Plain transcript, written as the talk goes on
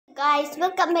Guys,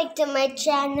 welcome back to my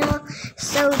channel.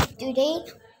 So today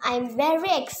I'm very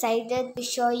excited to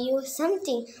show you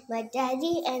something my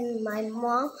daddy and my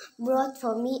mom brought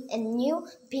for me, a new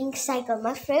pink cycle,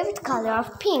 my favorite color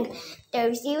of pink.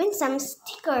 There's even some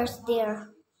stickers there.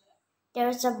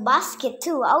 There's a basket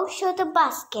too. I'll show the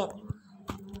basket.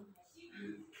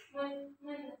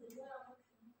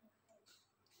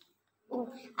 Ooh,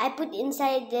 I put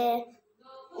inside the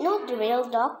not the real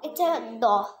dog, it's a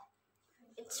dog.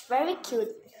 It's very cute.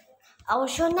 I will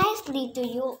show nicely to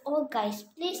you all, guys.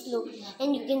 Please look,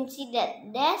 and you can see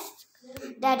that desk.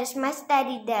 That is my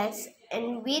study desk,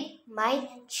 and with my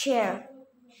chair.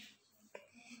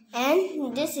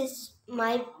 And this is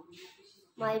my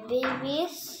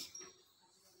baby's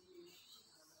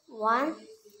one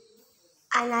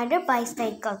another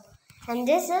bicycle, and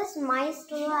this is my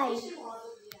slide.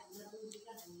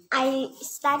 I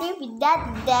study with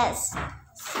that desk.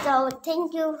 So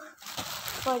thank you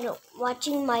for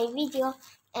watching my video,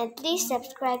 and please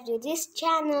subscribe to this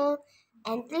channel,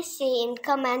 and please say in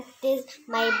comment this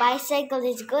my bicycle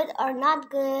is good or not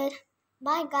good.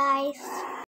 Bye guys.